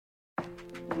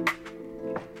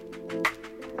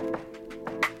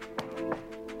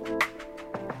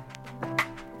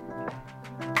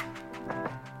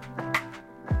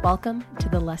Welcome to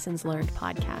the Lessons Learned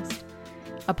podcast,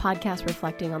 a podcast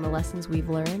reflecting on the lessons we've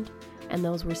learned and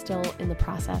those we're still in the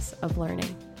process of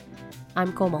learning.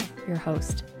 I'm Komal, your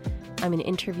host. I'm an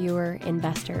interviewer,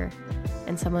 investor,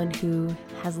 and someone who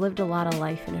has lived a lot of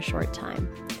life in a short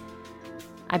time.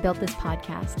 I built this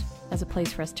podcast as a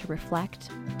place for us to reflect,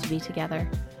 to be together,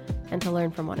 and to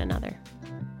learn from one another.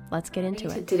 Let's get into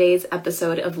it. Today's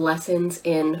episode of Lessons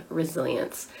in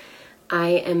Resilience.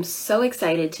 I am so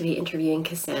excited to be interviewing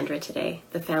Cassandra today,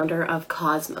 the founder of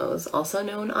Cosmos, also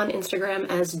known on Instagram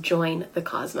as Join the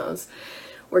Cosmos.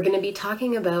 We're going to be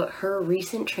talking about her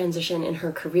recent transition in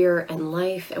her career and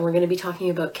life, and we're going to be talking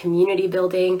about community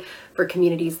building for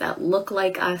communities that look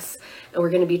like us, and we're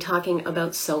going to be talking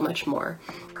about so much more.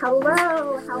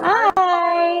 Hello.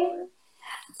 Hi.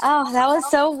 Oh, that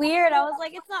was so weird. I was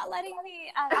like, it's not letting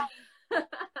me.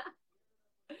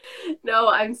 No,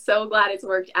 I'm so glad it's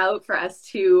worked out for us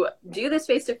to do this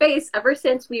face-to-face ever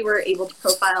since we were able to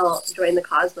profile Join the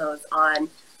Cosmos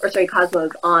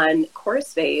Cosmos on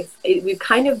CoreSpace. We've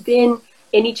kind of been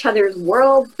in each other's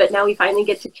worlds, but now we finally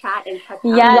get to chat and catch up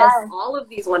with all of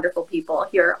these wonderful people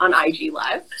here on IG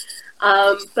Live.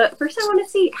 But first I want to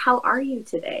see, how are you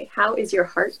today? How is your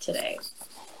heart today?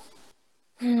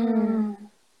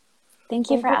 Thank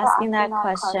you for asking that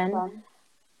question.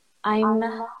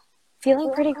 I'm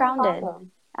feeling pretty grounded.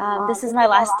 This is my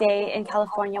last day in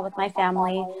California with my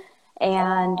family,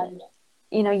 and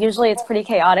usually it's pretty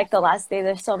chaotic the last day.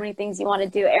 There's so many things you want to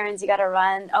do, errands you got to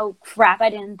run. Oh crap, I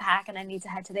didn't pack and I need to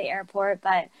head to the airport.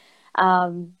 But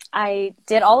I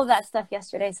did all of that stuff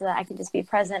yesterday so that I can just be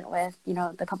present with,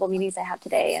 the couple meetings I have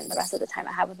today and the rest of the time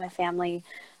I have with my family.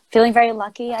 Feeling very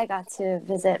lucky. I got to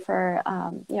visit for,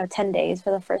 10 days for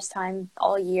the first time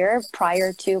all year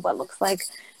prior to what looks like,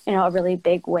 a really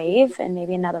big wave and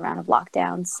maybe another round of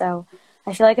lockdown. So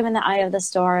I feel like I'm in the eye of the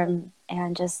storm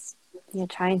and just,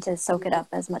 trying to soak it up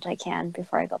as much as I can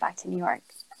before I go back to New York.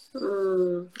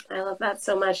 I love that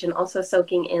so much. And also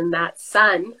soaking in that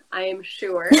sun, I am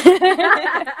sure.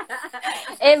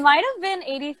 It might have been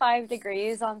 85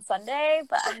 degrees on Sunday,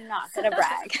 but I'm not going to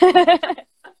brag.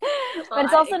 But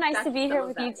it's also nice to be here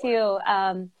with you too.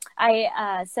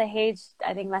 Sahaj,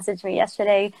 I think, messaged me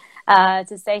yesterday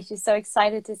to say she's so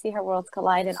excited to see her worlds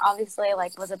collide, and obviously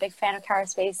was a big fan of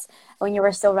CoreSpace when you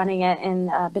were still running it, and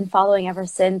been following ever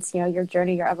since, your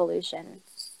journey, your evolution.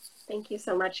 Thank you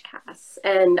so much, Cass.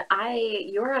 And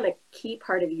you're on a key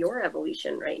part of your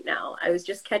evolution right now. I was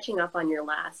just catching up on your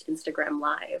last Instagram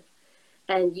Live,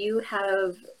 and you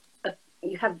have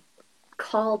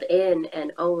called in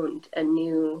and owned a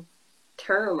new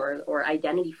term or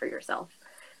identity for yourself,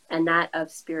 and that of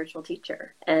spiritual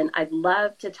teacher. And I'd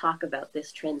love to talk about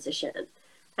this transition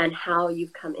and how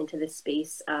you've come into this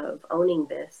space of owning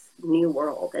this new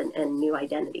world and new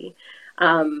identity.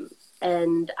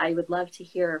 And I would love to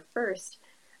hear first,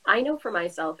 I know for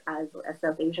myself as a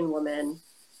South Asian woman,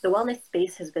 the wellness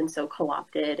space has been so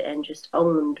co-opted and just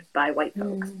owned by white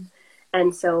folks.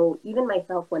 And so even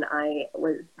myself, when I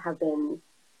have been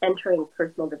entering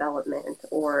personal development,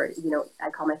 or,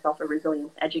 I call myself a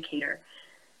resilience educator,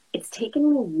 it's taken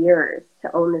me years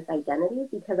to own this identity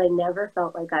because I never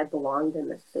felt like I belonged in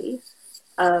the space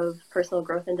of personal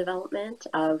growth and development,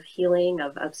 of healing,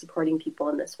 of supporting people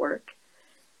in this work.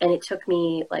 And it took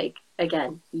me,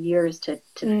 years to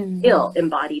feel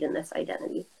embodied in this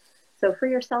identity. So for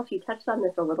yourself, you touched on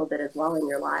this a little bit as well in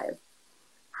your live.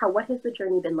 What has the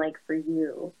journey been like for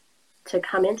you to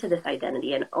come into this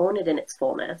identity and own it in its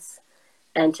fullness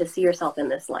and to see yourself in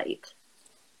this light?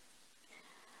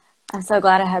 I'm so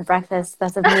glad I had breakfast.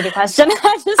 That's a beauty question.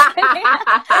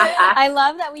 I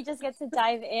love that we just get to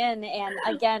dive in. And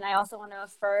again, I also want to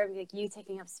affirm you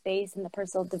taking up space in the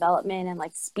personal development and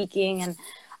speaking and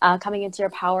coming into your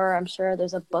power. I'm sure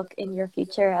there's a book in your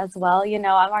future as well. I'm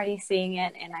already seeing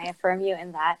it, and I affirm you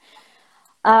in that.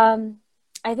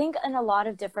 I think in a lot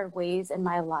of different ways in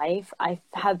my life, I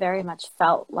have very much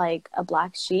felt like a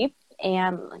black sheep,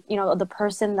 and, the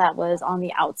person that was on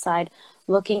the outside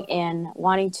looking in,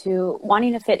 wanting to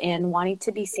fit in, wanting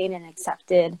to be seen and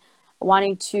accepted,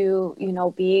 wanting to,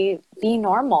 be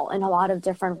normal in a lot of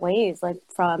different ways,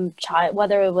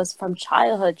 whether it was from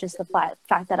childhood, just the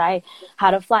fact that I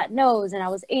had a flat nose and I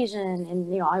was Asian,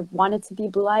 and, I wanted to be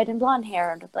blue-eyed and blonde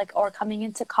haired, or coming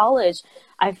into college,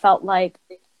 I felt like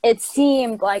it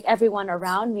seemed like everyone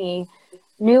around me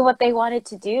knew what they wanted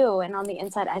to do. And on the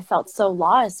inside, I felt so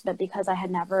lost, but because I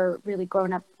had never really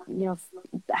grown up,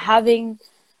 having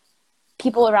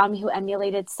people around me who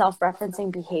emulated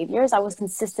self-referencing behaviors, I was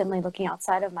consistently looking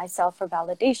outside of myself for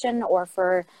validation or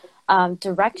for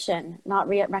direction, not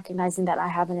recognizing that I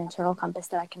have an internal compass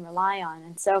that I can rely on.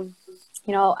 And so,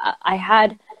 I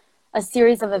had a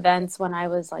series of events when I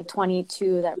was like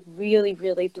 22 that really,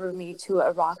 really threw me to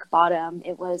a rock bottom.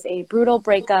 It was a brutal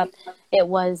breakup. It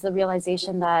was the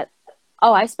realization that,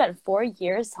 oh, I spent 4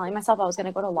 years telling myself I was going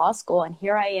to go to law school, and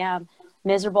here I am,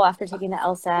 miserable after taking the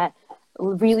LSAT,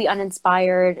 really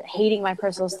uninspired, hating my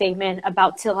personal statement,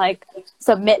 about to like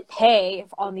submit pay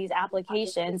on these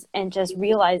applications, and just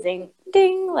realizing,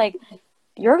 ding, like,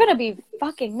 you're going to be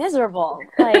fucking miserable.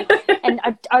 Like, and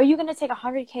are you going to take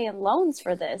 100K in loans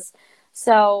for this?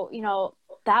 So, you know,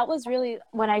 that was really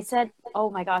when I said, oh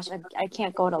my gosh, I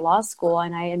can't go to law school.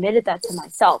 And I admitted that to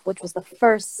myself, which was the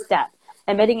first step,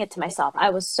 admitting it to myself. I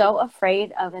was so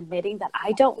afraid of admitting that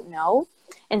I don't know.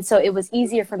 And so it was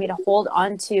easier for me to hold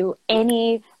on to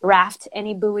any raft,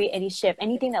 any buoy, any ship,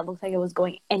 anything that looked like it was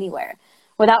going anywhere,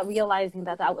 without realizing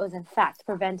that that was in fact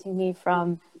preventing me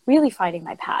from really finding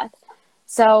my path.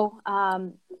 So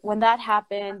when that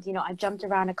happened, you know, I jumped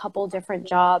around a couple different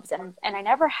jobs, and I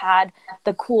never had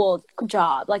the cool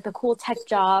job, like the cool tech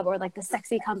job or like the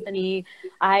sexy company.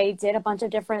 I did a bunch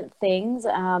of different things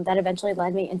that eventually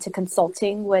led me into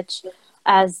consulting, which,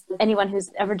 as anyone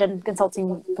who's ever done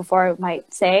consulting before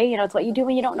might say, you know, it's what you do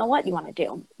when you don't know what you want to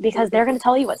do, because they're going to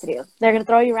tell you what to do. They're going to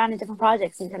throw you around in different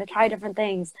projects, and you're going to try different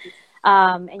things,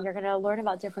 and you're going to learn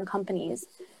about different companies.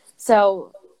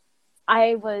 So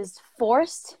I was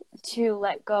forced to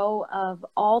let go of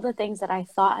all the things that I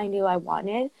thought I knew I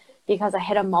wanted, because I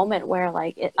hit a moment where,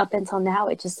 like, up until now,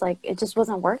 it just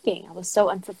wasn't working. I was so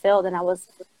unfulfilled, and I was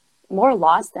more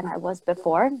lost than I was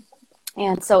before.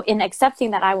 And so in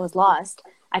accepting that I was lost,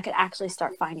 I could actually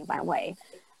start finding my way.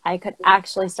 I could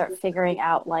actually start figuring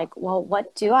out, like, well,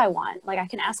 what do I want? Like, I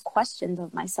can ask questions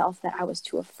of myself that I was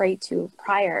too afraid to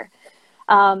prior.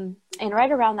 And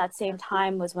right around that same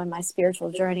time was when my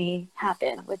spiritual journey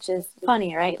happened, which is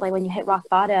funny, right? Like, when you hit rock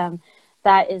bottom,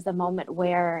 that is the moment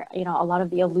where, you know, a lot of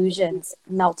the illusions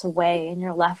melt away and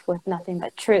you're left with nothing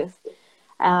but truth.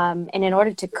 And in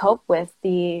order to cope with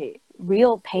the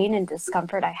real pain and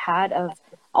discomfort I had of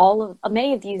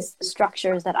many of these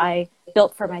structures that I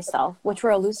built for myself, which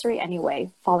were illusory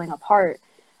anyway, falling apart,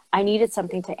 I needed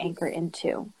something to anchor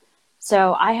into.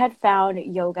 So I had found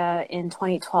yoga in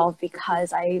 2012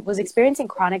 because I was experiencing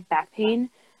chronic back pain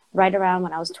right around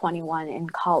when I was 21 in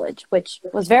college, which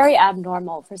was very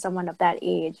abnormal for someone of that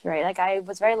age, right? Like, I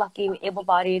was very lucky,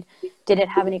 able-bodied, didn't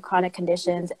have any chronic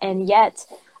conditions, and yet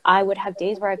I would have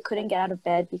days where I couldn't get out of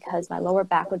bed because my lower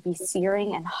back would be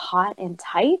searing and hot and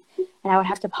tight, and I would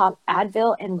have to pop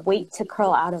Advil and wait to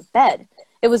curl out of bed.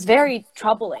 It was very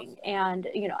troubling. And,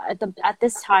 you know, at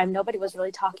this time, nobody was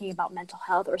really talking about mental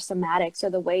health or somatics,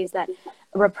 or the ways that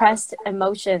repressed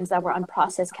emotions that were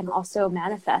unprocessed can also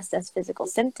manifest as physical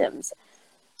symptoms.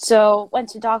 So went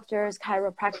to doctors,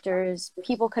 chiropractors.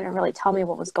 People couldn't really tell me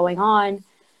what was going on.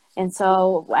 And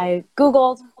so I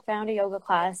Googled, found a yoga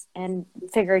class, and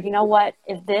figured, you know what,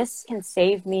 if this can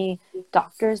save me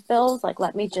doctor's bills, like,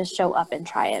 let me just show up and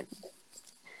try it.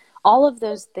 All of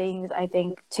those things, I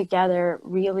think, together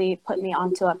really put me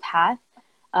onto a path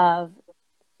of,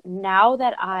 now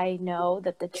that I know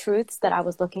that the truths that I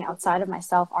was looking outside of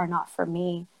myself are not for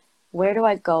me, where do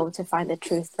I go to find the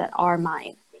truths that are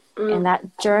mine? And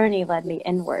that journey led me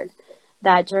inward.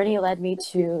 That journey led me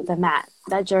to the mat.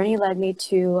 That journey led me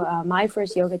to my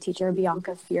first yoga teacher,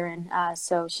 Bianca Furin.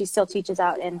 So she still teaches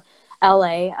out in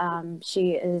LA.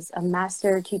 She is a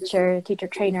master teacher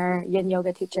trainer, yin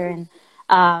yoga teacher, and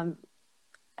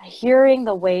hearing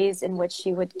the ways in which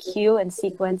she would cue and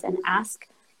sequence and ask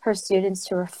her students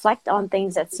to reflect on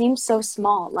things that seem so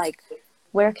small, like,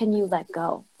 where can you let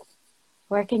go?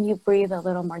 Where can you breathe a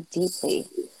little more deeply?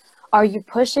 Are you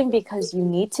pushing because you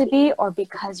need to be, or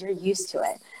because you're used to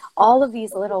it? All of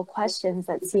these little questions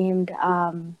that seemed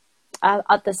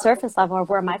at the surface level, or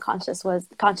where my consciousness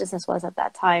was at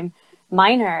that time,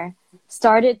 minor,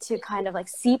 started to kind of like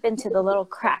seep into the little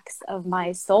cracks of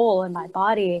my soul and my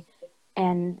body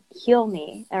and heal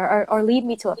me, or lead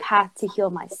me to a path to heal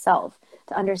myself,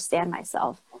 to understand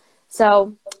myself.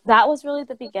 So that was really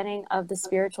the beginning of the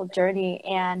spiritual journey.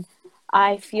 And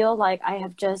I feel like I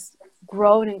have just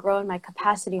grown and grown my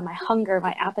capacity, my hunger,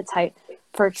 my appetite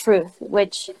for truth,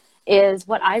 which is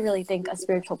what I really think a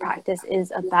spiritual practice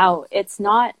is about. It's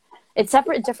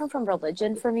separate, different from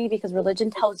religion for me, because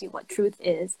religion tells you what truth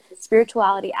is.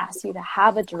 Spirituality asks you to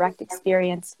have a direct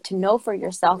experience, to know for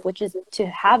yourself, which is to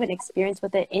have an experience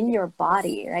with it in your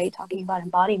body, right? Talking about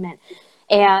embodiment.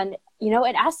 And, you know,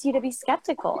 it asks you to be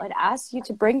skeptical. It asks you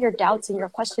to bring your doubts and your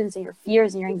questions and your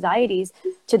fears and your anxieties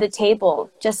to the table,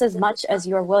 just as much as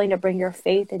you're willing to bring your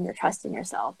faith and your trust in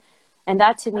yourself. And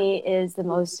that, to me, is the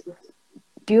most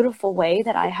beautiful way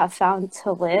that I have found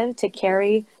to live, to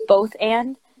carry both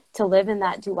and, to live in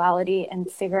that duality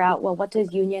and figure out, well, what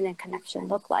does union and connection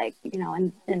look like, you know,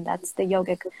 and that's the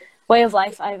yogic way of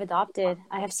life I've adopted.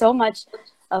 I have so much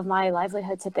of my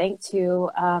livelihood to thank to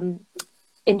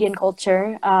Indian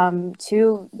culture,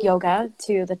 to yoga,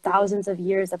 to the thousands of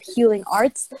years of healing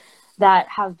arts that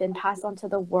have been passed on to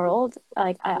the world.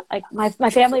 Like my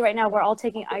family right now, we're all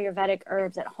taking Ayurvedic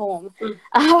herbs at home.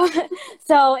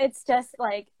 So it's just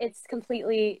like, it's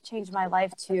completely changed my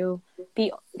life to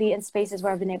be in spaces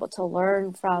where I've been able to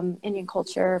learn from Indian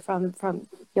culture, from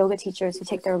yoga teachers who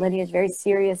take their lineage very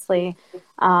seriously.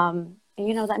 And,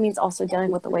 you know, that means also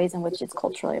dealing with the ways in which it's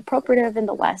culturally appropriative in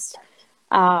the West.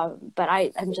 But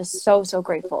I'm just so, so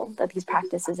grateful that these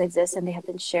practices exist and they have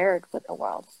been shared with the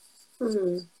world.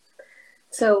 Mm-hmm.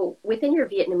 So within your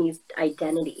Vietnamese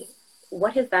identity,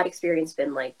 what has that experience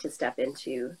been like to step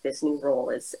into this new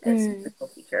role as spiritual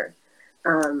teacher?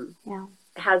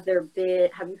 Have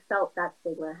you felt that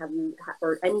stigma?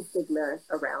 Or any stigma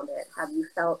around it? Have you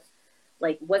felt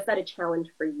like, was that a challenge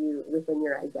for you within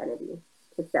your identity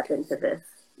to step into this?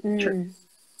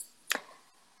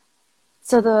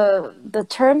 So the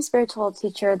term spiritual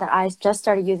teacher that I just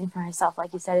started using for myself,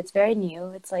 like you said, it's very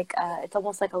new. It's like it's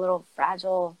almost like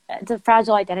it's a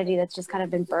fragile identity that's just kind of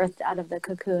been birthed out of the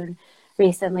cocoon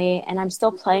recently, and I'm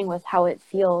still playing with how it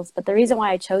feels. But the reason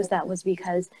why I chose that was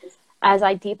because as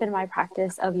I deepen my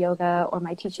practice of yoga or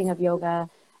my teaching of yoga,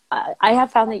 I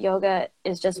have found that yoga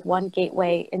is just one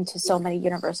gateway into so many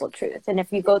universal truths. And if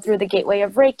you go through the gateway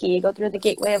of Reiki, you go through the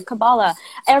gateway of Kabbalah,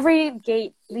 every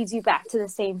gate leads you back to the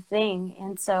same thing.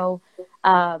 And so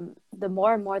the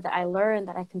more and more that I learn,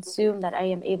 that I consume, that I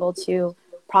am able to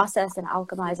process and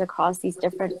alchemize across these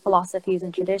different philosophies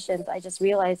and traditions, I just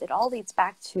realize it all leads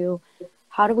back to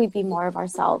how do we be more of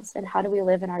ourselves and how do we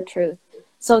live in our truth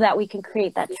so that we can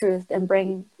create that truth and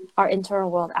bring our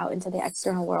internal world out into the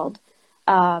external world.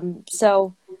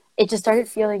 So it just started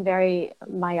feeling very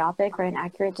myopic or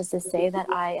inaccurate just to say that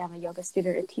I am a yoga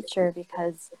student or teacher,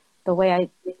 because the way I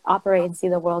operate and see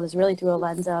the world is really through a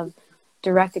lens of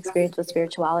direct experience with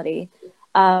spirituality.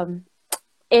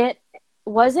 It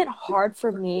wasn't hard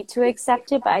for me to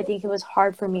accept it, but I think it was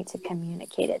hard for me to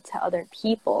communicate it to other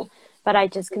people. But I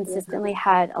just consistently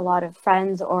had a lot of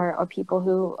friends or people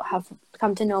who have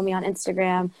come to know me on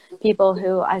Instagram, people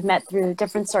who I've met through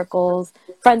different circles,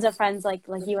 friends of friends like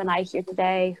you and I here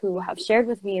today, who have shared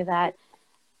with me that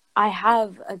I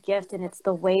have a gift, and it's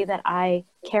the way that I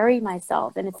carry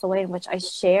myself, and it's the way in which I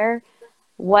share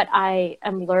what I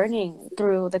am learning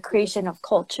through the creation of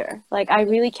culture. Like, I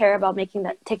really care about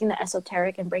taking the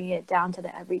esoteric and bringing it down to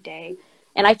the everyday.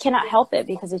 And I cannot help it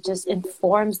because it just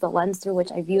informs the lens through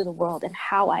which I view the world and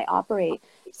how I operate.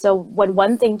 So when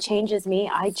one thing changes me,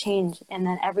 I change, and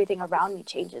then everything around me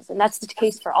changes. And that's the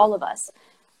case for all of us.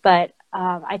 But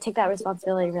I take that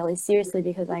responsibility really seriously,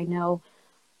 because I know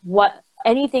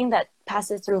anything that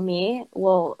passes through me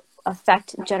will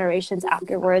affect generations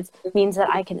afterwards. It means that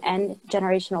I can end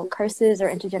generational curses or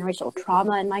intergenerational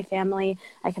trauma in my family.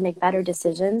 I can make better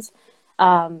decisions.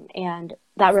 And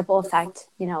that ripple effect,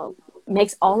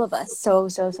 makes all of us so,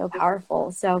 so, so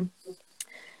powerful. So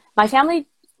my family,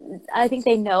 I think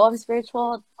they know I'm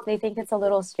spiritual. They think it's a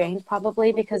little strange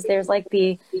probably because there's like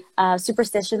the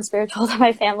superstition spiritual that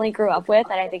my family grew up with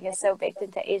that I think is so baked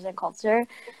into Asian culture.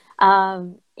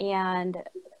 And,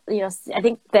 I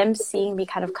think them seeing me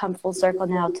kind of come full circle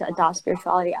now to adopt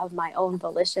spirituality of my own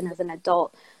volition as an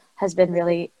adult has been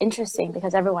really interesting,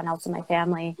 because everyone else in my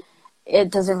family,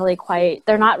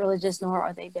 they're not religious, nor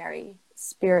are they very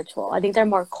spiritual. I think they're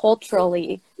more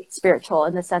culturally spiritual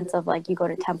in the sense of like you go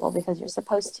to temple because you're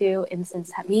supposed to.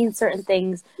 Incense means certain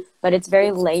things, but it's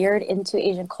very layered into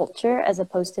Asian culture as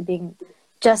opposed to being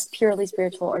just purely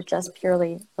spiritual or just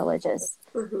purely religious.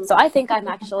 Mm-hmm. So I think I'm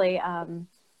actually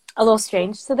a little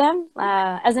strange to them.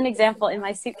 As an example, in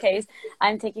my suitcase,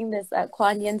 I'm taking this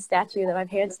Kuan Yin statue that my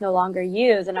parents no longer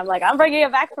use, and I'm like, I'm bringing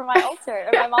it back from my altar.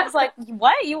 And my mom's like,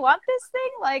 what? You want this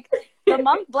thing? Like, the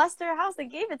monk blessed our house and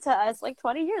gave it to us like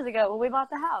 20 years ago when we bought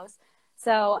the house.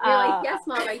 So you're like, yes,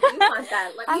 Mom, I do want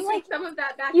that. Let me take some of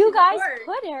that back. You guys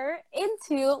put her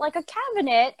into like a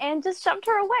cabinet and just shoved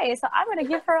her away. So I'm going to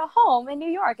give her a home in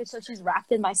New York. And so she's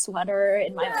wrapped in my sweater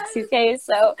in my suitcase.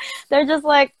 So they're just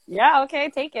like, yeah, okay,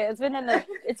 take it. It's been in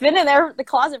the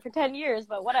closet for 10 years,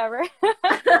 but whatever.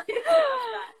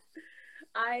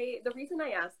 The reason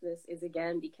I ask this is,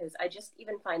 again, because I just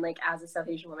even find, like, as a South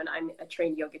Asian woman, I'm a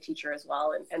trained yoga teacher as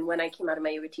well. And when I came out of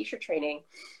my yoga teacher training,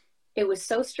 it was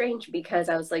so strange because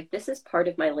I was like, this is part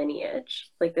of my lineage.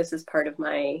 Like, this is part of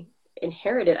my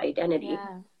inherited identity.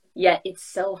 Yeah. Yet it's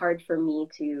so hard for me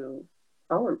to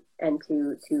own and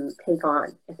to take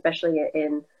on, especially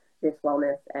in this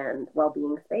wellness and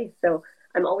well-being space. So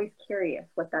I'm always curious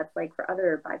what that's like for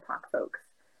other BIPOC folks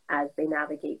as they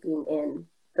navigate being in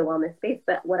the wellness space.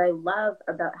 But what I love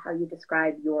about how you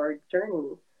describe your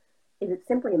journey is it's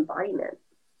simply embodiment.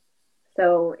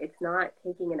 So it's not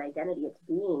taking an identity, it's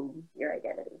being your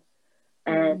identity.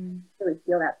 And really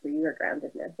feel that through your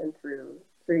groundedness and through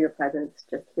your presence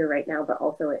just here right now, but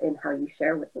also in how you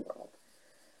share with the world.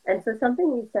 And so something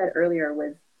you said earlier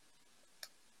was,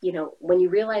 you know, when you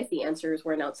realized the answers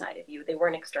weren't outside of you, they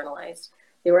weren't externalized,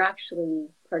 they were actually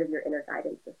part of your inner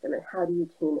guidance system. And how do you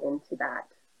tune into that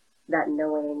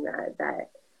knowing, that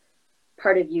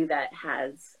part of you that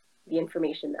has the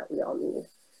information that we all need?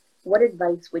 What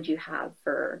advice would you have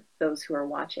for those who are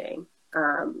watching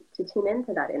to tune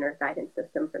into that inner guidance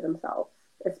system for themselves,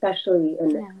 especially in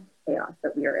this chaos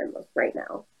that we are in right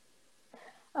now?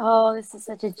 Oh, this is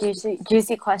such a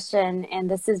juicy question. And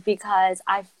this is because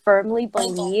I firmly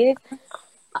believe,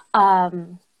 I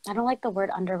don't like the word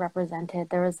underrepresented.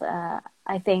 There was,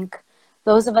 I think,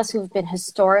 those of us who've been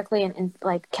historically and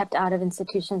like kept out of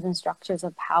institutions and structures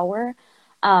of power.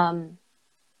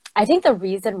 I think the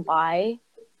reason why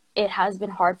it has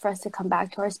been hard for us to come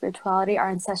back to our spirituality, our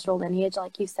ancestral lineage,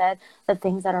 like you said, the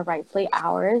things that are rightfully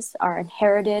ours, our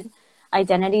inherited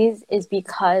identities, is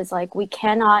because like we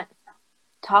cannot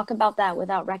talk about that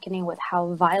without reckoning with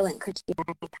how violent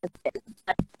Christianity has been.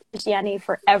 Like, Christianity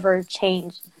forever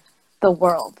changed the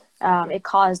world. It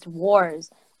caused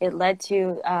wars. It led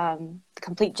to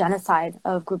complete genocide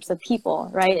of groups of people,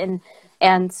 right?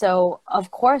 And so,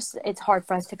 of course, it's hard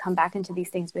for us to come back into these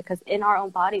things because in our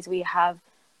own bodies, we have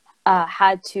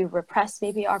had to repress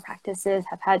maybe our practices,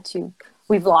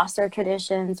 we've lost our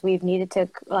traditions, we've needed to,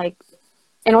 like,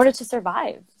 in order to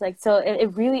survive. Like, so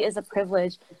it really is a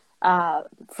privilege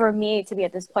for me to be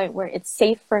at this point where it's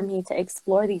safe for me to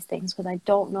explore these things, because I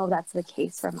don't know that's the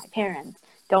case for my parents,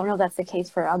 don't know that's the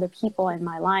case for other people in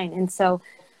my line. And so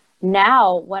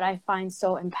now what I find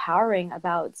so empowering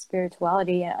about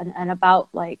spirituality and about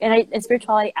like, and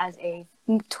spirituality as a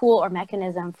tool or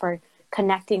mechanism for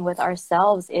connecting with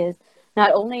ourselves is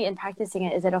not only in practicing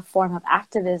it, is it a form of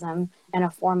activism and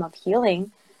a form of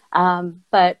healing,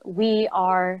 but we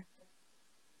are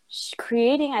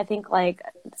creating, I think, like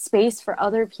space for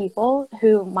other people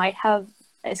who might have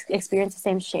experienced the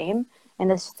same shame and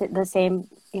the same,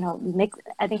 you know,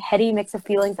 heady mix of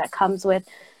feelings that comes with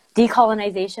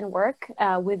decolonization work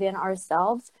within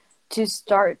ourselves, to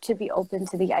start to be open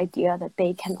to the idea that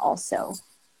they can also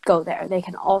go there. They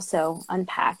can also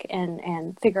unpack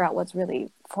and figure out what's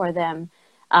really for them.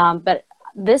 But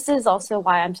this is also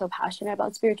why I'm so passionate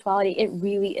about spirituality. It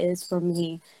really is for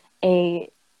me a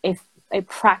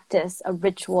practice, a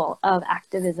ritual of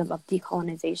activism, of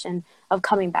decolonization, of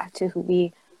coming back to who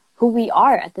we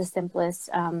are at the simplest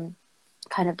kind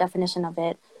of definition of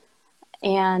it.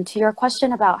 And to your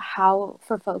question about how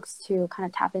for folks to kind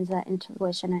of tap into that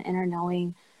intuition and inner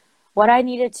knowing, what I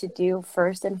needed to do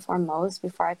first and foremost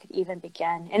before I could even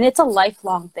begin, and it's a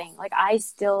lifelong thing. Like, I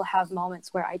still have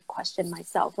moments where I question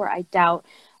myself, where I doubt,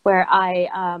 where I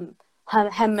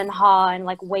hem and haw and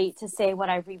like wait to say what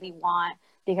I really want,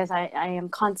 because I am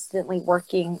constantly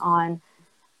working on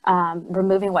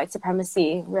removing white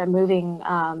supremacy, removing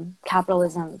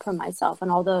capitalism from myself,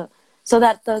 and so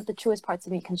that the truest parts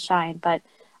of me can shine. But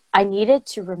I needed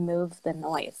to remove the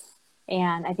noise.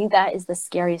 And I think that is the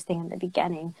scariest thing in the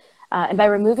beginning. And by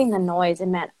removing the noise, it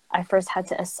meant I first had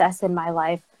to assess in my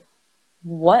life,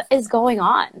 what is going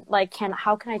on? Like,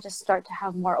 how can I just start to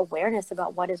have more awareness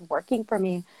about what is working for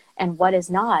me and what is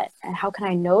not? And how can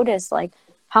I notice, like,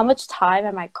 how much time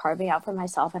am I carving out for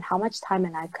myself, and how much time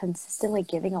am I consistently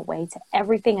giving away to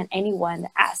everything and anyone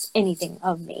that asks anything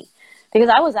of me? Because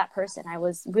I was that person. I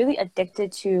was really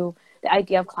addicted to the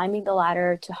idea of climbing the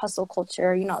ladder, to hustle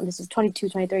culture. You know, this is 22,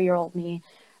 23-year-old me,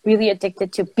 really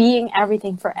addicted to being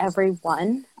everything for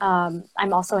everyone. I'm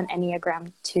also an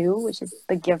Enneagram 2, which is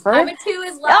the giver. I'm a 2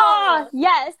 as well. Oh,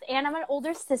 yes. And I'm an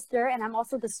older sister, and I'm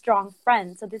also the strong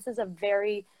friend. So this is a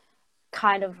very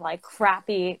kind of like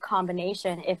crappy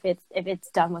combination if it's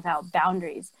done without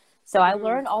boundaries. So I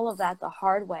learned all of that the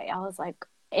hard way. I was like,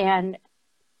 and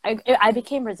I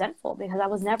became resentful because I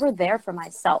was never there for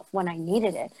myself when I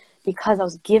needed it, because I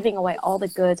was giving away all the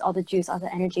goods, all the juice, all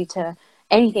the energy to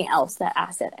anything else that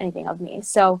asked anything of me.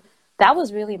 So that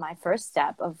was really my first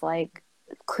step of like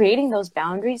creating those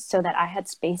boundaries so that I had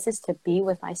spaces to be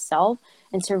with myself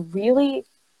and to really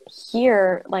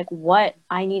hear like what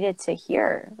I needed to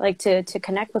hear, like to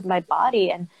connect with my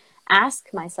body and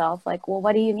ask myself like, well,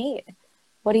 what do you need?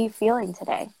 What are you feeling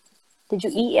today? Did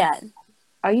you eat yet?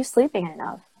 Are you sleeping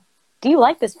enough? do you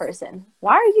like this person?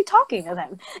 Why are you talking to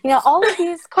them? All of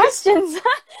these questions,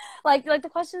 like the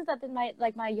questions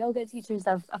that my yoga teachers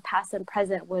of past and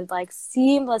present would like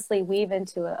seamlessly weave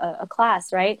into a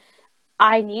class, right?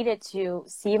 I needed to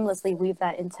seamlessly weave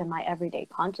that into my everyday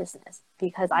consciousness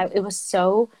because it was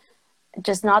so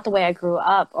just not the way I grew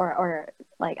up, or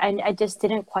like I just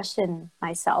didn't question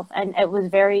myself, and I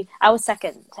was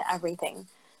second to everything.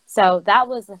 So that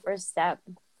was the first step,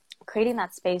 creating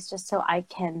that space just so I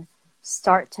can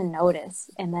start to notice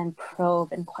and then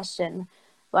probe and question,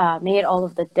 made all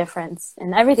of the difference,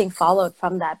 and everything followed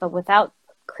from that. But without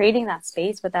creating that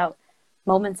space, without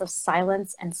moments of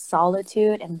silence and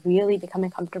solitude and really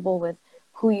becoming comfortable with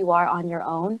who you are on your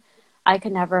own, I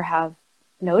could never have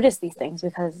noticed these things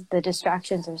because the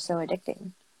distractions are so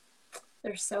addicting.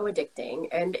 They're so addicting,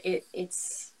 and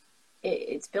it's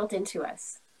built into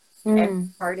us. Every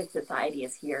part of society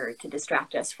is here to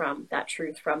distract us from that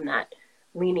truth, from that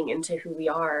leaning into who we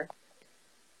are.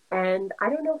 And I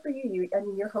don't know for you, I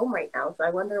mean, you're home right now, so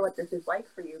I wonder what this is like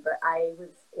for you. But I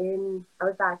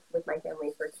was back with my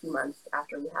family for 2 months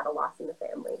after we had a loss in the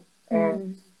family.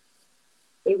 And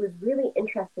it was really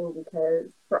interesting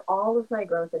because for all of my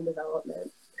growth and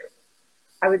development,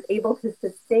 I was able to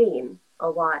sustain a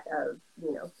lot of,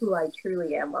 who I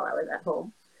truly am while I was at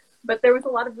home. But there was a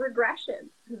lot of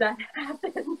regression that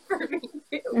happened for me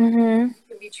too. We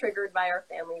can be triggered by our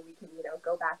family. We can,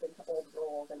 go back into old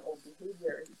roles and old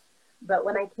behaviors. But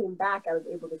when I came back, I was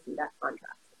able to see that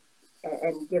contrast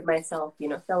and give myself,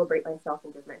 celebrate myself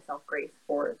and give myself grace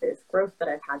for this growth that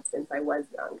I've had since I was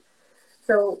young.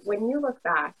 So when you look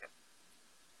back,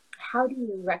 how do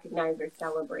you recognize or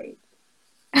celebrate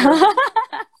your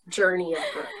journey of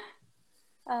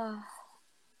growth?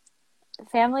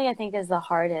 Family, I think, is the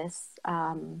hardest.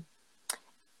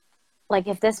 Like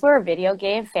if this were a video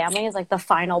game, family is like the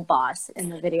final boss in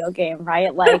the video game,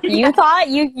 right? Like you thought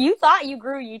you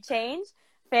grew, you changed.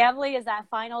 Family is that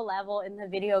final level in the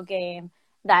video game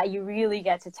that you really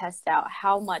get to test out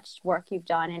how much work you've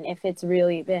done and if it's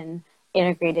really been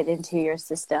integrated into your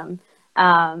system.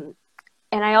 And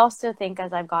I also think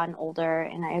as I've gotten older,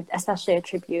 and I especially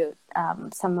attribute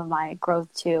some of my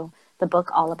growth to the book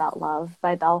All About Love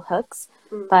by Bell Hooks.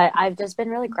 But I've just been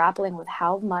really grappling with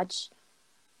how much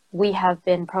we have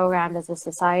been programmed as a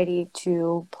society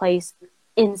to place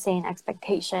insane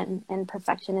expectation and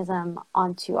perfectionism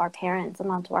onto our parents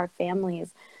and onto our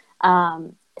families,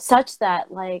 such that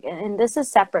and this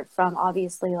is separate from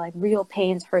obviously like real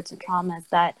pains, hurts, and traumas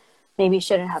that maybe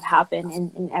shouldn't have happened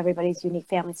in everybody's unique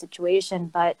family situation.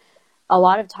 But a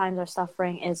lot of times our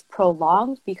suffering is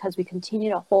prolonged because we continue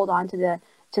to hold on to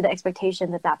the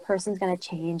expectation that person's going to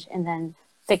change and then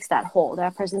fix that hole.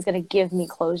 That person's going to give me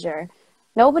closure.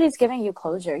 Nobody's giving you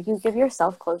closure. You give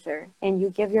yourself closure, and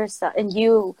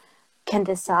you can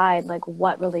decide like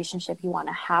what relationship you want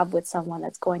to have with someone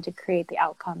that's going to create the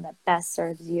outcome that best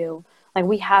serves you. Like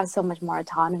we have so much more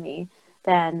autonomy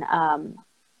than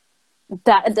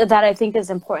that I think is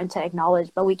important to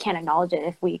acknowledge, but we can't acknowledge it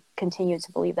if we continue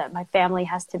to believe that my family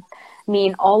has to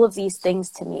mean all of these things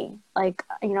to me. Like,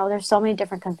 there's so many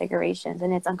different configurations,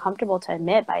 and it's uncomfortable to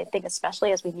admit, but I think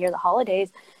especially as we near the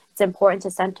holidays, it's important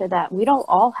to center that we don't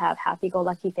all have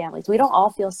happy-go-lucky families. We don't all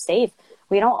feel safe.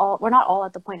 We're not all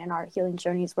at the point in our healing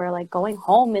journeys where like going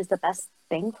home is the best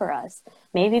thing for us.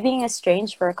 Maybe being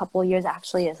estranged for a couple of years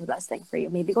actually is the best thing for you.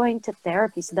 Maybe going to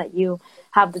therapy so that you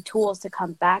have the tools to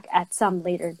come back at some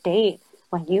later date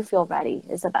when you feel ready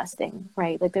is the best thing,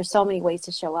 right? Like there's so many ways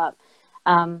to show up.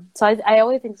 So I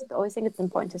always think it's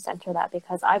important to center that,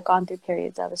 because I've gone through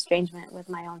periods of estrangement with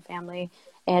my own family,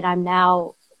 and I'm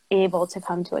now able to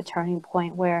come to a turning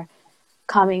point where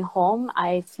coming home,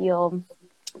 I feel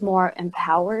more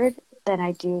empowered than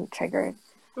I do triggered.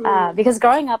 Because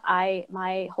growing up,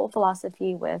 my whole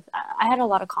philosophy I had a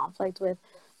lot of conflict with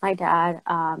my dad,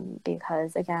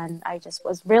 because again, I just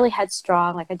was really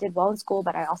headstrong. Like I did well in school,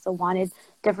 but I also wanted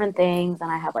different things,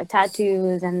 and I have like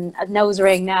tattoos and a nose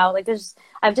ring now. Like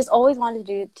I've just always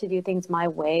wanted to do things my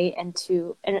way,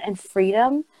 and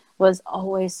freedom was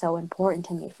always so important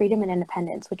to me. Freedom and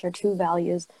independence, which are two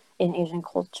values in Asian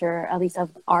culture, at least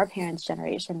of our parents'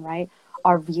 generation, right,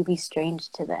 are really strange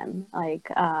to them.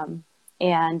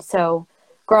 And so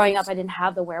growing up, I didn't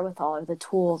have the wherewithal or the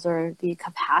tools or the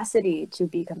capacity to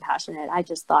be compassionate. I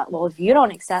just thought, well, if you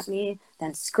don't accept me,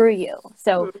 then screw you.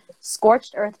 So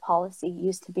scorched earth policy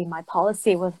used to be my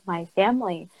policy with my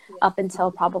family up until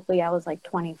probably I was like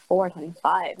 24,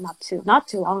 25, not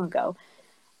too long ago.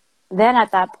 Then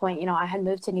at that point, I had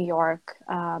moved to New York,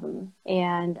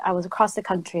 and I was across the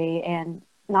country, and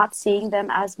not seeing them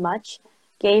as much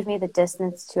gave me the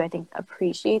distance to, I think,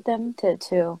 appreciate them,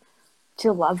 to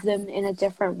to love them in a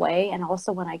different way. And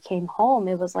also when I came home,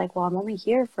 it was like, well, I'm only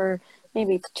here for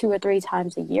maybe 2 or 3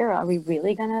 times a year. Are we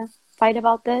really gonna fight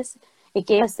about this? It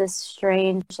gave us this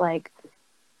strange, like,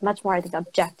 much more, I think,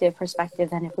 objective perspective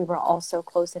than if we were all so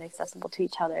close and accessible to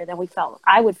each other. Then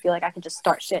I would feel like I could just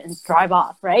start shit and drive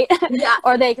off, right? Yeah.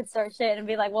 Or they could start shit and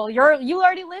be like, well, you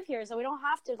already live here, so we don't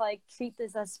have to like treat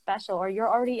this as special. Or you're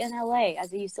already in LA,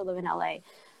 as I used to live in LA.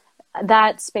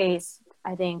 That space,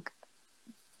 I think,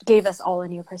 gave us all a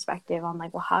new perspective on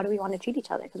like, well, how do we want to treat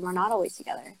each other? Because we're not always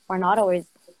together. We're not always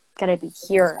going to be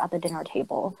here at the dinner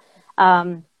table.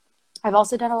 I've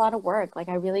also done a lot of work. Like,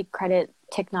 I really credit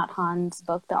Thich Nhat Hanh's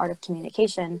book, The Art of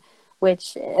Communication,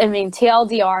 which, I mean,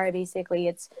 TLDR, basically,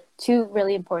 it's 2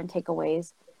 really important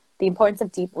takeaways. The importance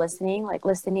of deep listening, like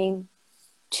listening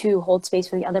to hold space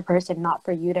for the other person, not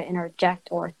for you to interject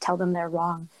or tell them they're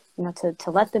wrong, you know, to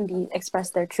let them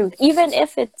express their truth, even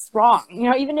if it's wrong, you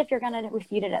know, even if you're going to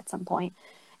refute it at some point.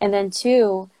 And then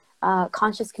 2,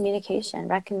 conscious communication,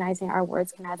 recognizing our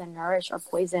words can either nourish or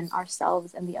poison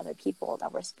ourselves and the other people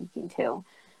that we're speaking to.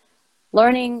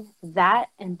 Learning that,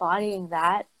 embodying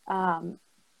that,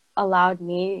 allowed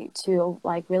me to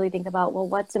like really think about, well,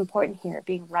 what's important here,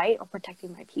 being right or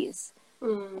protecting my peace?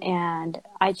 And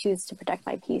I choose to protect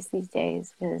my peace these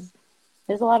days because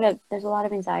there's a lot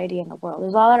of anxiety in the world.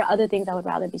 There's a lot of other things I would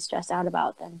rather be stressed out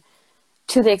about than,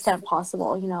 to the extent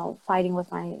possible, you know, fighting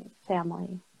with my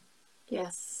family.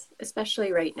 Yes,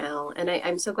 especially right now. And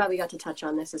I'm so glad we got to touch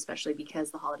on this, especially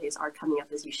because the holidays are coming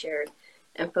up, as you shared,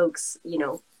 and folks, you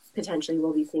know, potentially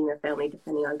will be seeing their family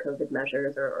depending on COVID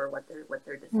measures or what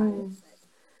they're deciding.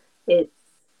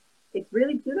 It's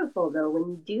really beautiful though when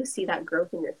you do see that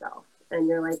growth in yourself and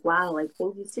you're like, wow, like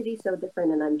things used to be so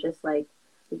different. And I'm just like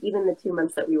even the 2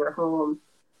 months that we were home,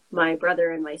 my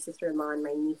brother and my sister-in-law and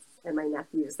my niece and my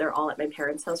nephews, they're all at my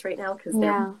parents' house right now because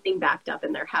they're being backed up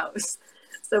in their house.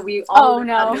 So we all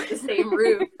under the same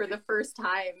roof for the first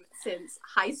time since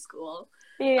high school.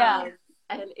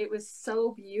 And it was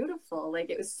so beautiful. Like,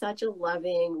 it was such a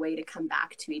loving way to come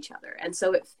back to each other. And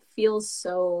so it feels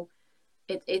so,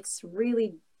 it's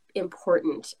really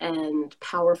important and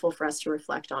powerful for us to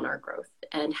reflect on our growth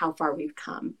and how far we've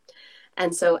come.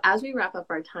 And so as we wrap up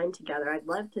our time together, I'd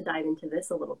love to dive into this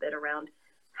a little bit around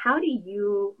how do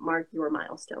you mark your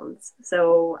milestones?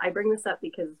 So I bring this up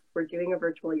because we're doing a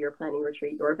virtual year planning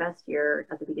retreat, Your Best Year,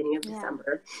 at the beginning of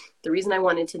December. The reason I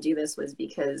wanted to do this was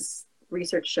because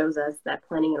research shows us that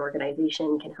planning and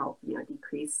organization can help, you know,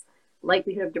 decrease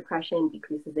likelihood of depression,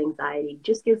 decreases anxiety,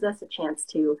 just gives us a chance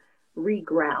to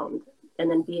reground and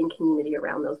then be in community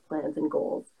around those plans and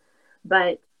goals.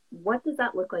 But what does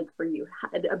that look like for you?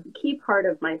 A key part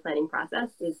of my planning process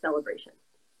is celebration.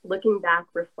 Looking back,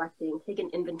 reflecting, take an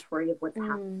inventory of what's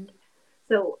happened.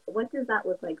 So what does that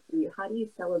look like for you? How do you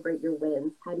celebrate your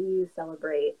wins? How do you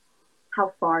celebrate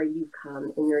how far you've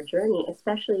come in your journey,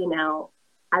 especially now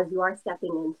as you are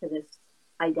stepping into this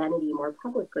identity more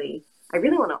publicly? I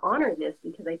really want to honor this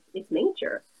because it's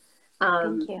major.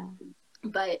 Thank you.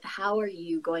 But how are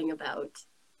you going about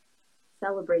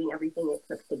celebrating everything it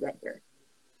took to get here?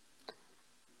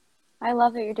 I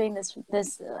love that you're doing this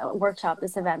workshop,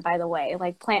 this event, by the way.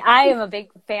 Like, I am a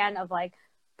big fan of like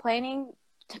planning,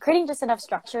 creating just enough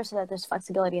structure so that there's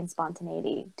flexibility and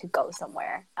spontaneity to go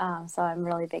somewhere. So I'm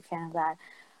really a big fan of that.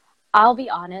 I'll be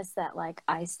honest that like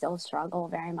I still struggle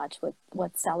very much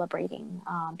with celebrating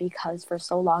because for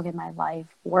so long in my life,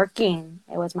 working,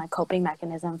 it was my coping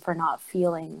mechanism for not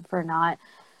feeling, for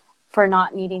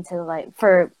not needing to like,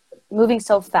 for moving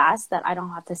so fast that I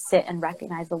don't have to sit and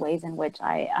recognize the ways in which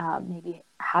I maybe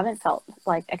haven't felt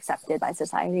like accepted by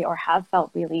society or have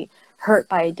felt really hurt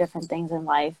by different things in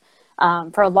life.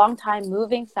 For a long time,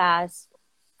 moving fast,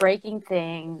 breaking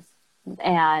things,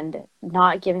 and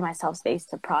not giving myself space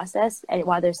to process and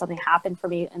whether something happened for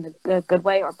me in the good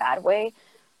way or bad way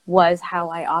was how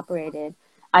I operated.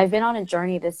 I've been on a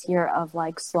journey this year of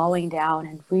like slowing down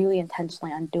and really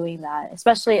intentionally undoing that,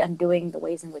 especially undoing the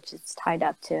ways in which it's tied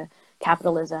up to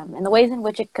capitalism and the ways in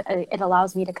which it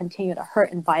allows me to continue to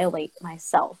hurt and violate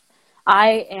myself.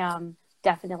 I am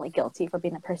definitely guilty for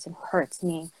being the person who hurts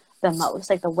me the most,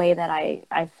 like the way that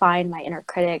I find my inner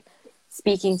critic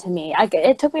speaking to me.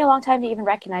 It took me a long time to even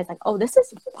recognize like, oh, this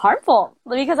is harmful,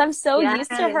 because I'm so used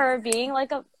to her being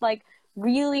like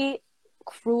really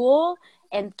cruel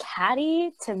and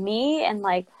catty to me and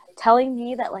like telling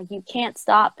me that like you can't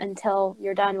stop until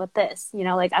you're done with this, you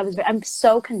know, like I'm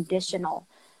so conditional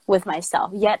with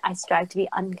myself, yet I strive to be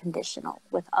unconditional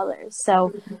with others.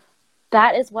 So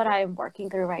that is what I'm working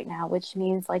through right now, which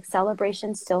means like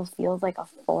celebration still feels like a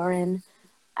foreign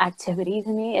activity to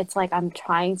me. It's like I'm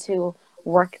trying to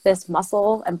work this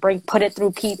muscle and put it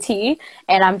through PT.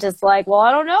 And I'm just like, well,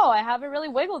 I don't know. I haven't really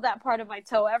wiggled that part of my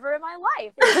toe ever in my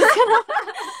life.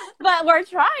 But we're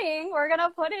trying. We're going to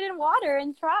put it in water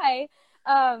and try.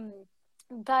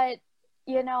 But,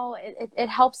 you know, it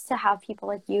helps to have people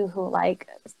like you who like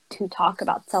to talk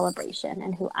about celebration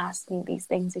and who ask me these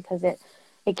things, because it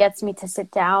gets me to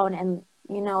sit down and,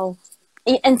 you know,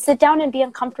 and sit down and be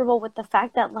uncomfortable with the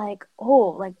fact that like, oh,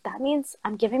 like that means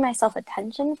I'm giving myself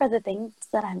attention for the things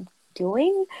that I'm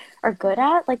doing or good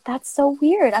at. Like, that's so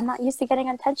weird. I'm not used to getting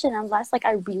attention unless like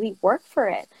I really work for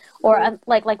it, or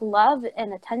like love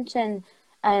and attention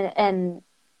and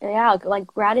yeah, like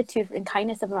gratitude and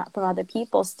kindness from other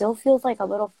people still feels like a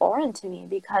little foreign to me,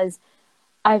 because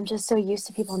I'm just so used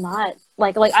to people not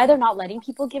like either not letting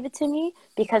people give it to me,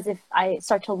 because if I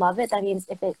start to love it, that means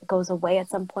if it goes away at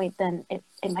some point, then it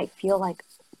might feel like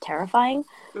terrifying.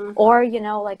 Mm-hmm. Or, you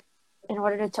know, like in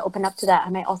order to open up to that, I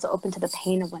might also open to the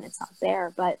pain of when it's not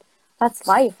there. But that's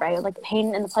life, right? Like the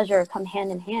pain and the pleasure come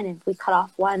hand in hand. And if we cut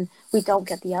off one, we don't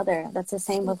get the other. That's the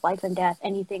same with life and death.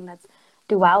 Anything that's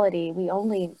duality, we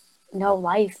only know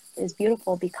life is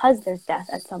beautiful because there's death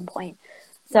at some point.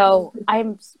 So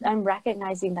I'm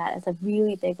recognizing that as a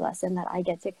really big lesson that I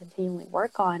get to continually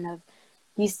work on, of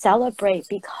you celebrate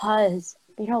because,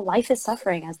 you know, life is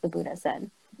suffering, as the Buddha said.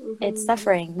 Mm-hmm. It's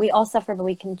suffering. We all suffer, but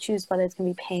we can choose whether it's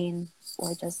going to be pain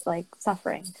or just like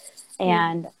suffering.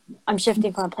 And I'm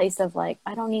shifting from a place of like,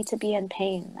 I don't need to be in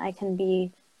pain. I can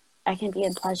be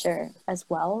in pleasure as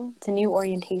well. It's a new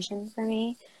orientation for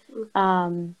me.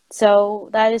 So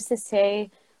that is to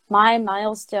say, my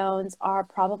milestones are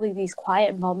probably these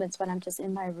quiet moments when I'm just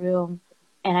in my room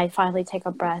and I finally take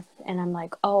a breath and I'm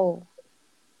like, oh,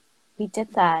 we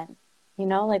did that. You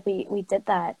know, like we did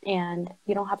that. And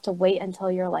you don't have to wait until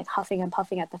you're like huffing and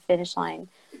puffing at the finish line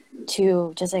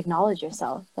to just acknowledge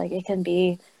yourself. Like it can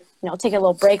be, you know, take a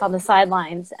little break on the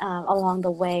sidelines along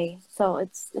the way. So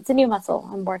it's a new muscle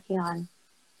I'm working on,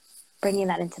 bringing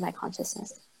that into my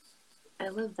consciousness. I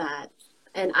love that.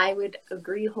 And I would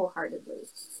agree wholeheartedly.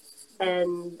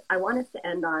 And I want us to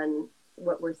end on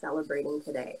what we're celebrating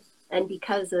today. And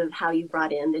because of how you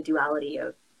brought in the duality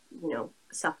of, you know,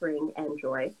 suffering and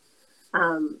joy,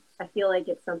 I feel like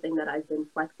it's something that I've been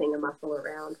flexing a muscle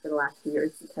around for the last few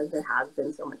years, because there has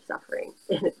been so much suffering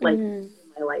in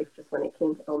my life, just when it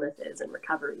came to illnesses and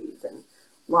recoveries and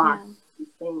loss, these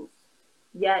things.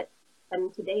 Yet,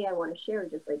 and today I want to share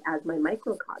just like as my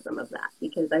microcosm of that,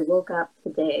 because I woke up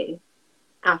today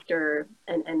after,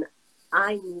 and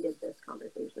I needed this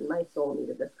conversation. My soul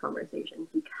needed this conversation,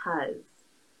 because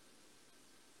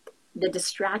the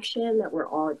distraction that we're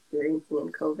all experiencing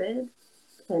in COVID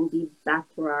can be back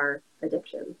to our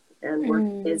addictions, and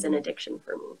work is an addiction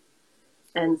for me.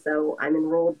 And so I'm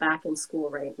enrolled back in school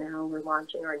right now. We're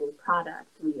launching our new product.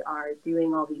 We are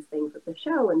doing all these things with the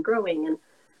show and growing,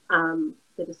 and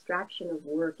the distraction of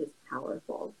work is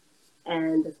powerful.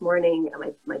 And this morning,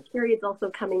 my period's also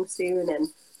coming soon, and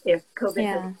if COVID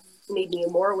has made me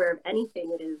more aware of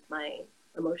anything, it is my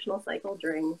emotional cycle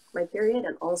during my period,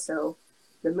 and also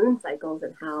the moon cycles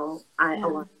and how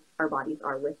our bodies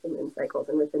are with the moon cycles.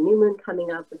 And with the new moon coming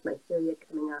up, with my period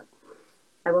coming up,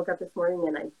 I woke up this morning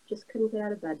and I just couldn't get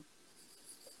out of bed.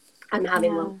 I'm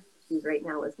having one right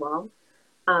now as well.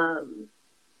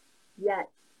 Yet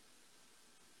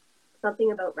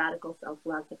something about radical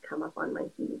self-love had come up on my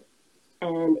feed.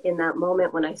 And in that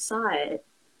moment when I saw it,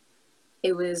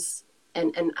 it was,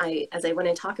 and when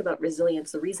I talk about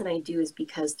resilience, the reason I do is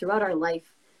because throughout our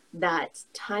life, that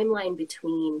timeline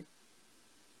between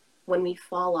when we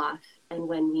fall off and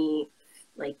when we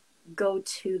like go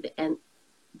to the nth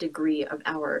degree of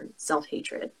our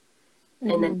self-hatred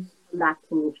and then come back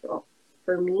to neutral.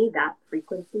 For me, that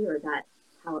frequency, or that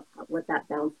what that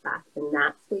bounce back in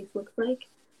that space looks like,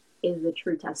 is the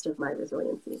true test of my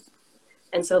resiliency.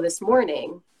 And so this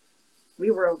morning we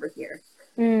were over here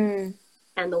and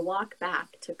the walk back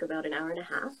took about an hour and a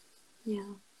half.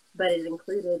 Yeah. But it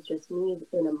included just me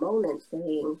in a moment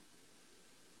saying,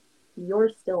 you're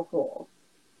still whole.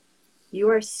 You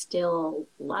are still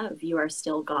love. You are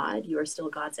still God. You are still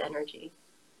God's energy.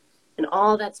 And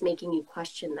all that's making you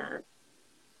question that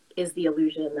is the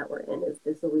illusion that we're in, is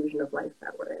this illusion of life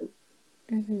that we're in.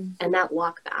 Mm-hmm. And that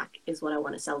walk back is what I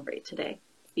want to celebrate today,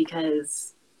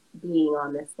 because being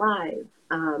on this live,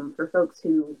 for folks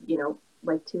who, you know,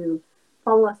 like to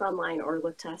follow us online or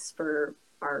look to us for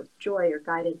our joy or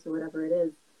guidance or whatever it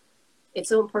is, it's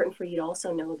so important for you to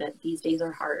also know that these days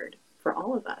are hard for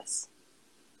all of us,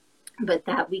 but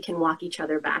that we can walk each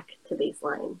other back to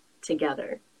baseline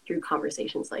together through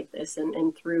conversations like this,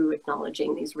 and through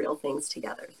acknowledging these real things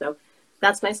together. So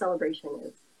that's my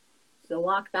celebration, the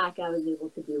walk back I was able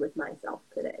to do with myself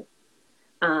today.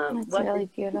 That's really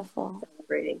beautiful.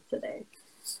 Celebrating today.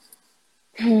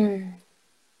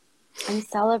 I'm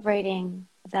celebrating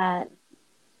that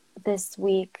this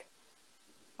week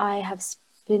I have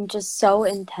been just so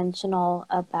intentional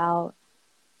about,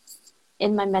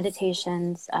 in my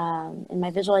meditations, in my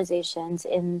visualizations,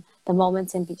 in the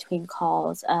moments in between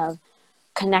calls, of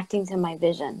connecting to my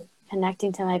vision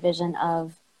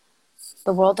of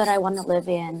the world that I want to live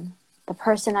in, the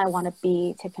person I want to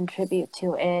be to contribute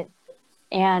to it,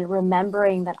 and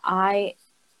remembering that I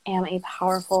am a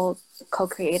powerful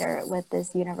co-creator with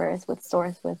this universe, with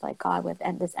source, with like God, with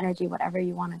this energy, whatever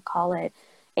you want to call it.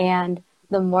 And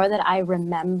the more that I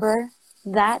remember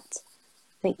that,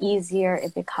 the easier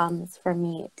it becomes for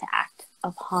me to act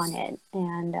upon it.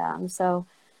 And so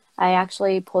I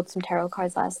actually pulled some tarot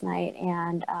cards last night,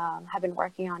 and have been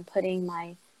working on putting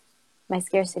my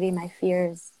scarcity, my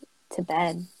fears to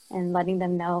bed, and letting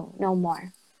them know no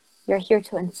more. You're here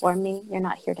to inform me. You're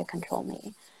not here to control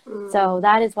me. So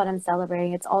that is what I'm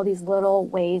celebrating. It's all these little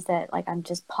ways that like I'm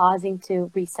just pausing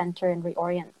to recenter and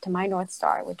reorient to my North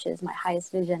Star, which is my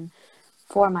highest vision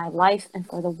for my life and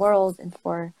for the world, and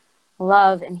for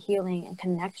love and healing and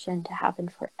connection to happen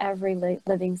for every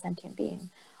living sentient being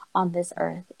on this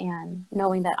earth, and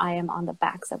knowing that I am on the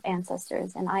backs of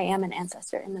ancestors, and I am an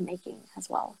ancestor in the making as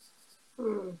well.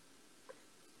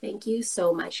 Thank you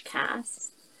so much,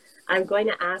 Cass. I'm going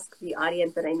to ask the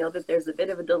audience, and I know that there's a bit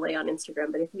of a delay on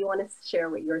Instagram, but if you want to share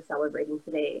what you're celebrating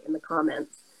today in the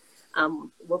comments,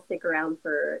 we'll stick around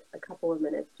for a couple of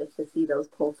minutes just to see those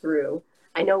pull through.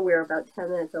 I know we're about 10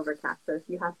 minutes over, Cass, so if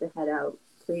you have to head out,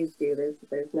 please do.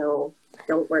 There's no,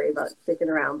 don't worry about sticking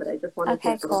around, but I just wanted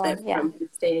to benefit from you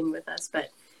staying with us. But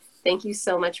thank you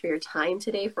so much for your time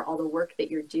today, for all the work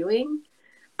that you're doing.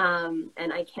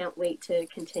 And I can't wait to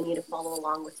continue to follow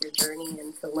along with your journey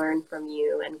and to learn from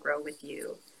you and grow with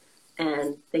you.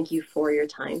 And thank you for your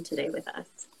time today with us.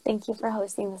 Thank you for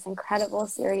hosting this incredible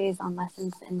series on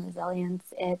lessons in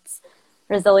resilience.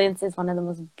 Resilience is one of the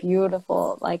most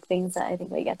beautiful things that I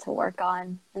think we get to work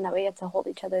on, and that we get to hold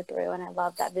each other through. And I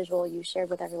love that visual you shared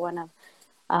with everyone of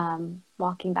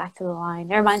walking back to the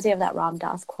line. It reminds me of that Ram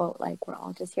Dass quote, we're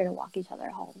all just here to walk each other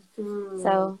home.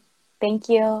 So thank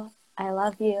you. I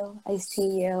love you. I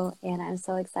see you. And I'm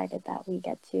so excited that we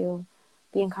get to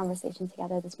be in conversation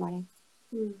together this morning.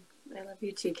 I love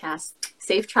you too, Cass.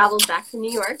 Safe travels back to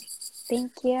New York.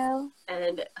 Thank you.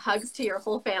 And hugs to your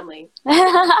whole family.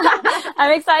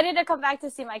 I'm excited to come back to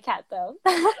see my cat, though.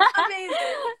 Amazing.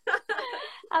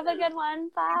 Have a good one.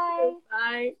 Bye.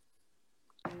 Bye.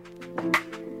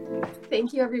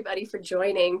 Thank you, everybody, for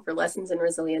joining for Lessons in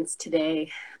Resilience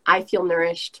today. I feel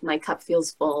nourished. My cup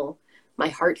feels full. My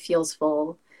heart feels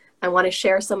full. I want to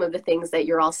share some of the things that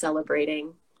you're all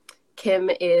celebrating.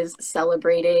 Kim is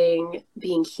celebrating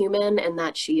being human and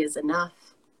that she is enough.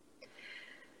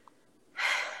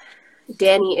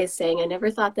 Danny is saying, I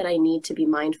never thought that I need to be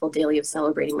mindful daily of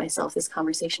celebrating myself. This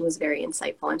conversation was very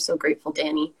insightful. I'm so grateful,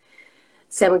 Danny.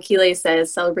 Samukile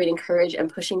says, celebrating courage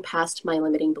and pushing past my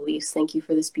limiting beliefs. Thank you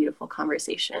for this beautiful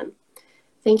conversation.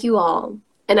 Thank you all.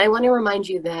 And I want to remind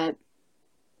you that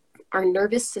our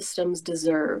nervous systems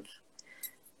deserve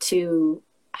to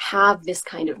have this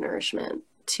kind of nourishment,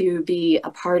 to be a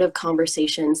part of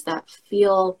conversations that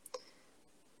feel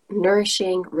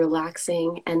nourishing,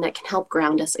 relaxing, and that can help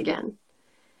ground us again.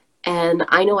 And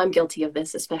I know I'm guilty of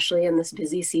this, especially in this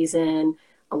busy season.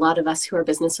 A lot of us who are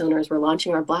business owners, we're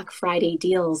launching our Black Friday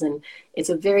deals, and it's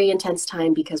a very intense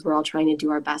time because we're all trying to do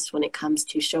our best when it comes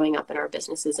to showing up in our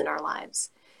businesses and our lives.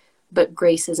 But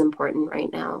grace is important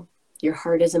right now. Your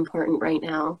heart is important right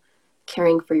now.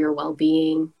 Caring for your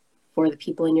well-being, for the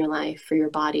people in your life, for your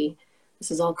body.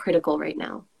 This is all critical right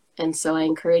now. And so I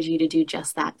encourage you to do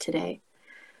just that today.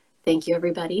 Thank you,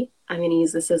 everybody. I'm going to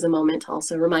use this as a moment to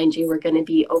also remind you we're going to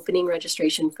be opening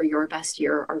registration for Your Best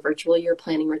Year, our virtual year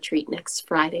planning retreat next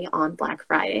Friday on Black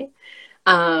Friday.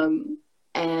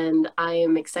 And I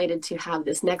am excited to have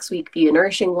this next week be a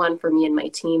nourishing one for me and my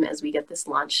team as we get this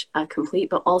launch complete,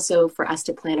 but also for us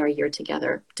to plan our year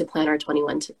together, to plan our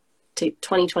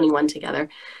 2021 together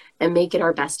and make it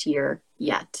our best year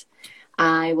yet.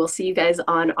 I will see you guys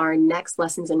on our next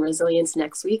Lessons in Resilience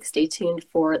next week. Stay tuned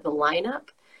for the lineup.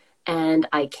 And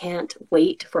I can't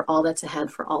wait for all that's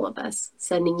ahead for all of us.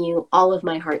 Sending you all of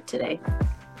my heart today.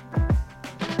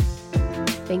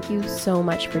 Thank you so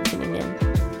much for tuning in.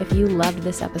 If you loved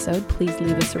this episode, please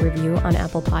leave us a review on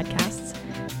Apple Podcasts.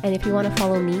 And if you want to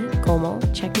follow me, Komal,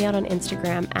 check me out on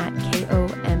Instagram at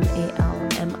KOMALMINHAS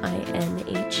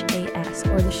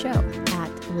or the show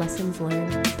at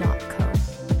lessonslearned.co.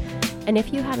 And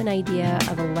if you have an idea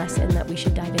of a lesson that we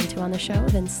should dive into on the show,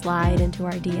 then slide into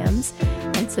our DMs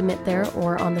and submit there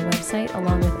or on the website,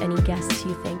 along with any guests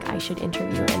you think I should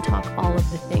interview and talk all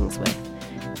of the things with.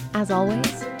 As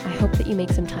always, I hope that you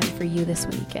make some time for you this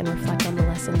week and reflect on the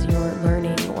lessons you're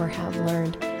learning or have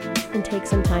learned, and take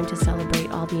some time to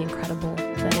celebrate all the incredible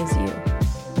that is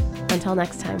you. Until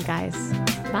next time, guys.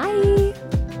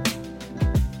 Bye!